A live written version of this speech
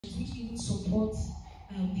which even support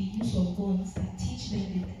the use of guns, that teach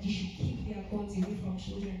them that they should keep their guns away from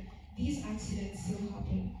children. These accidents still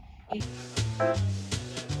happen.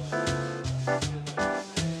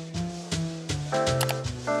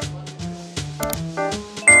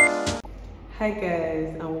 Hi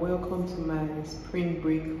guys, and welcome to my spring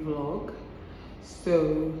break vlog.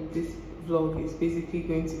 So this vlog is basically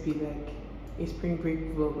going to be like a spring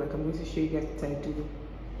break vlog. Like I'm going to show you guys what I do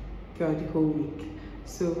throughout the whole week.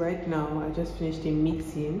 So right now I just finished a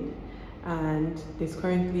meeting, and there's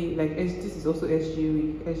currently like this is also SGA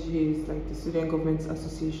week. SGA is like the Student Government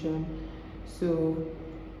Association. So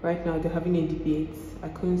right now they're having a debate. I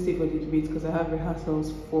couldn't stay for the debate because I have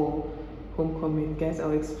rehearsals for homecoming. Guys,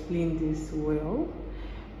 I'll explain this well.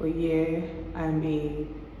 But yeah, I'm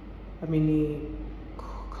in a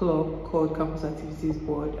club called Campus Activities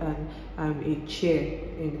Board, and I'm a chair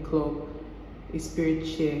in the club, a spirit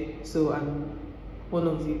chair. So I'm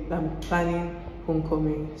planning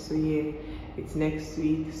homecoming. So yeah, it's next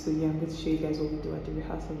week. So yeah, I'm going to show you guys what we do at the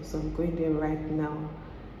rehearsal. So I'm going there right now.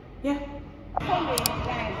 Yeah.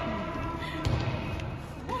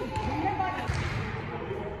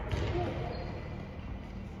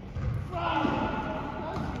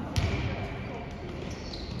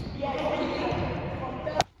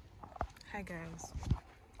 Hi guys,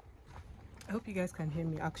 I hope you guys can hear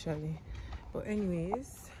me actually, but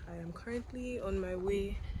anyways, I am currently on my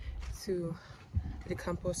way to the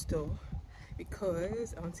campus store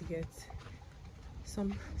because I want to get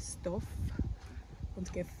some stuff. I want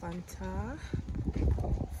to get Fanta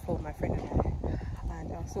for my friend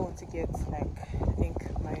and I also want to get like I think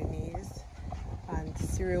mayonnaise and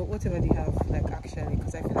cereal, whatever they have, like actually,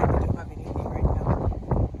 because I feel like they don't have anything right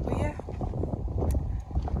now. But yeah.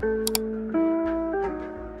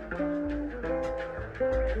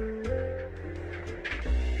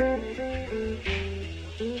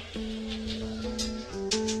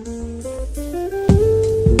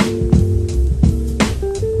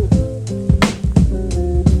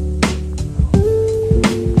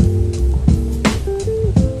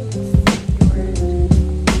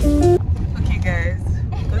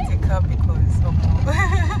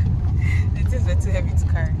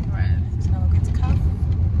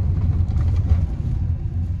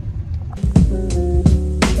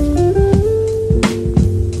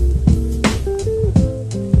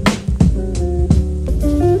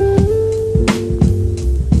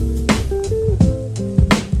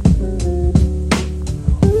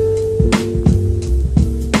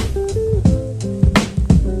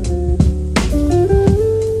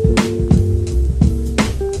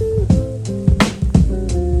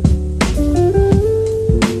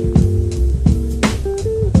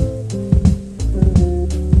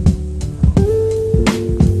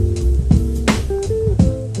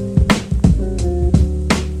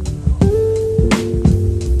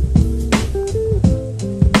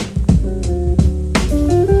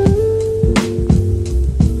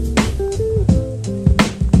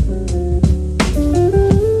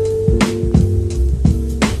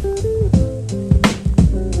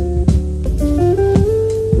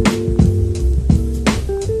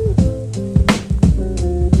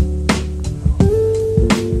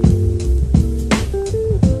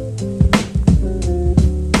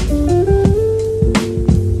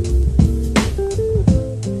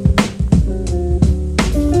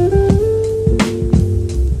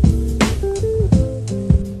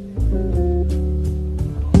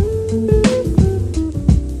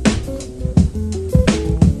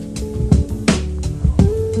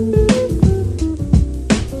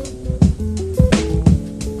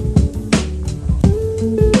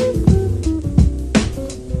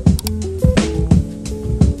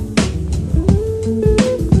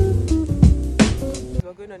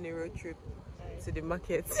 On a road trip to the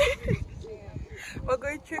market. We're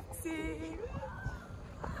going tripsy.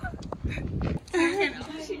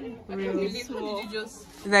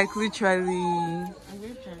 Like literally.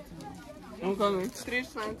 I'm coming. Three's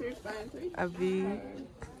fine. Abby.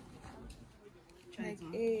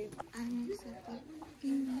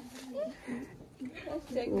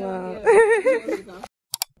 Wow.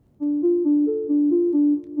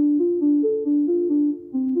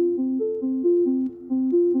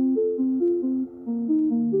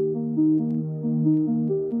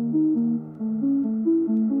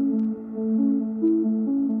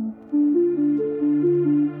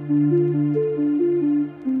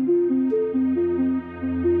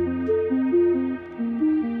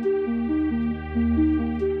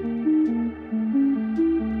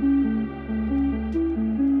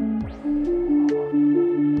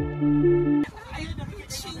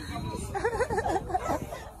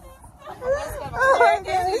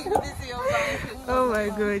 my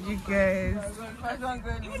god, you guys. First one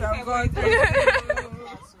going to some god.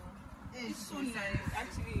 It's so nice.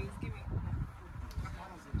 Actually, it's giving.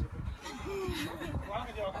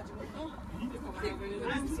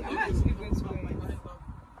 I'm actually going to wear it.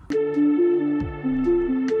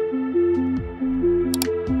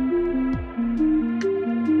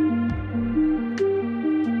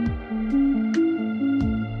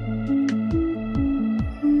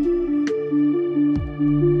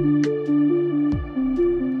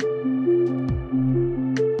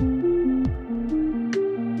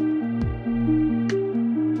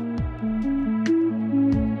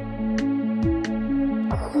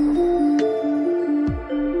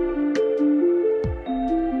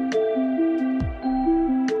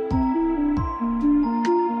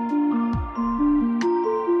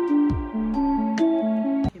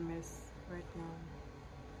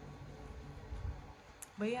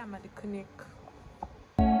 But yeah, I'm at the clinic.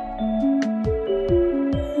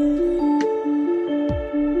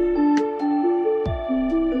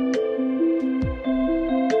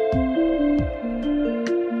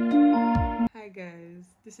 Hi guys,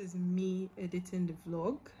 this is me editing the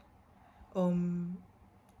vlog.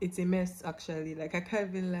 It's a mess actually. Like, I can't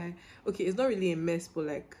even lie. Okay, it's not really a mess, but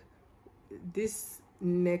like this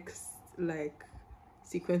next like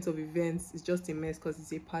sequence of events is just a mess because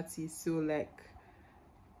it's a party. So like,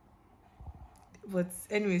 but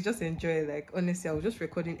anyways, just enjoy. Like, honestly, I was just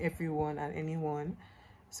recording everyone and anyone,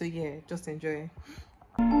 so yeah, just enjoy.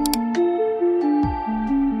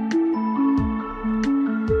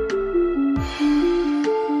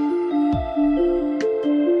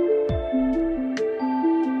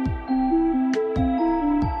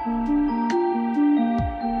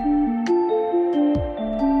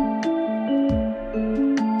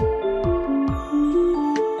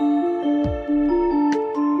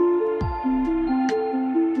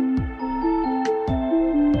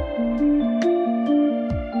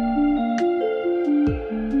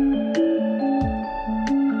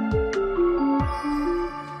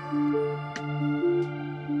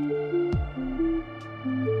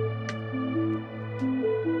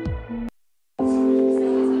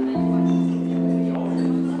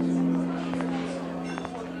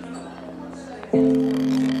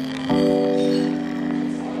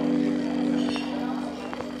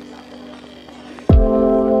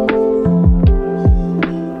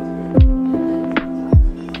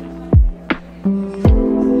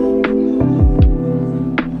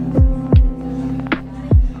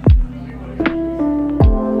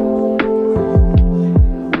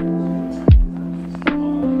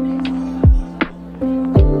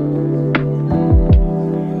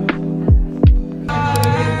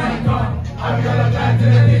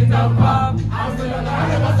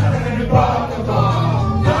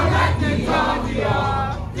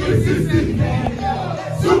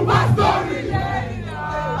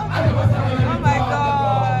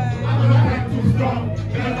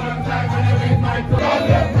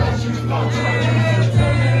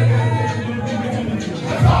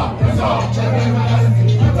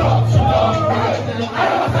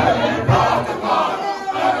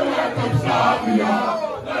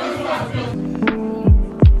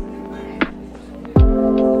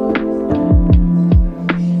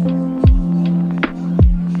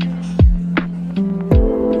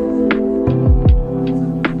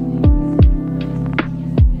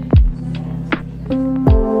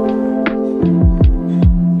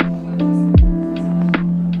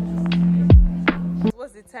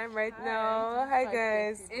 Right now, hi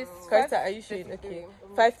guys. Carter, are you showing? Okay,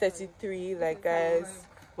 5:33. Like, guys,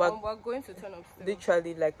 we're going to turn up.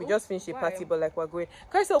 Literally, like, we just finished a party, but like, we're going.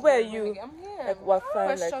 Carter, where are you? I'm here. Like, we're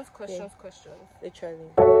fine. Questions.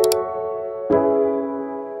 Literally.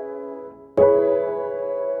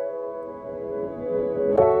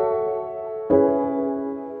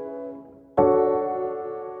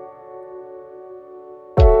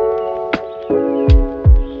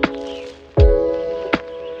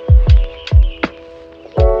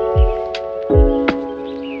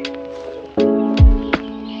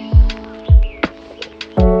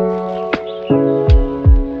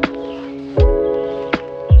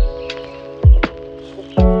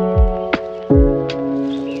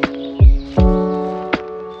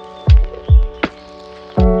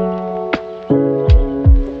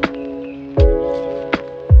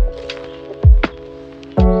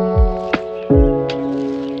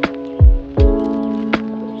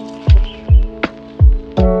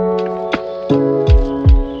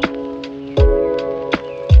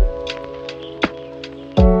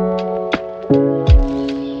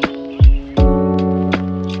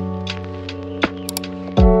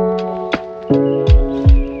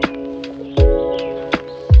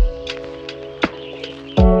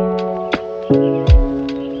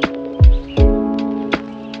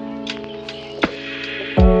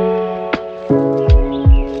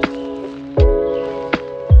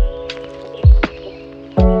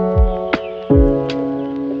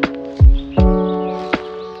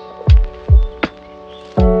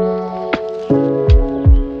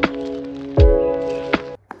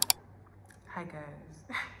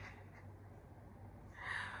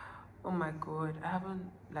 Oh my god, I haven't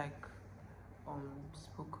like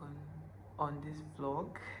spoken on this vlog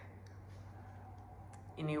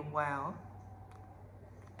in a while,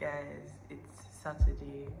 guys. It's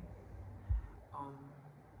Saturday.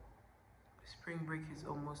 Spring break is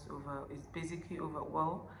almost over. It's basically over.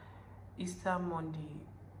 Well, Easter Monday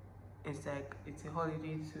is like, it's a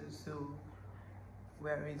holiday too, so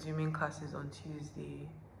we're resuming classes on Tuesday,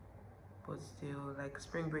 but still, like,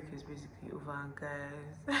 spring break is basically over. And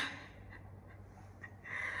guys,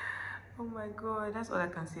 oh my god, that's all I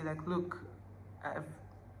can say. Like, look, I have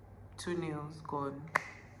 2 nails gone.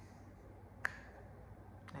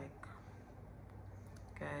 Like,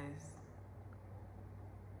 guys,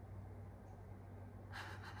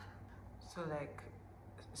 so like,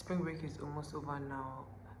 spring break is almost over now.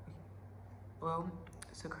 Well,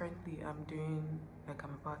 so currently I'm doing, like,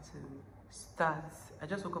 I'm about to start. I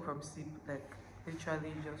just woke up from sleep, like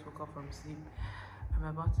literally just woke up from sleep. I'm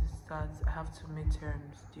about to start. I have 2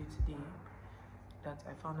 midterms due today that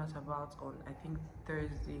I found out about on, I think,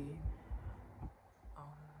 Thursday.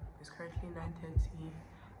 It's currently 9:30,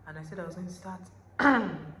 and I said I was going to start.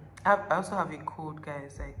 I also have a cold,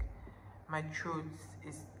 guys. Like, my throat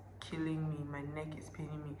is killing me, my neck is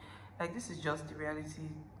paining me. Like, this is just the reality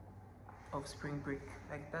of spring break.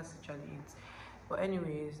 Like, that's actually it. But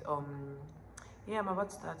anyways, yeah, I'm about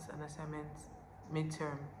to start an assignment,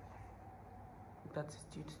 midterm, that is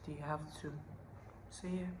due today. I have to. So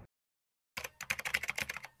yeah.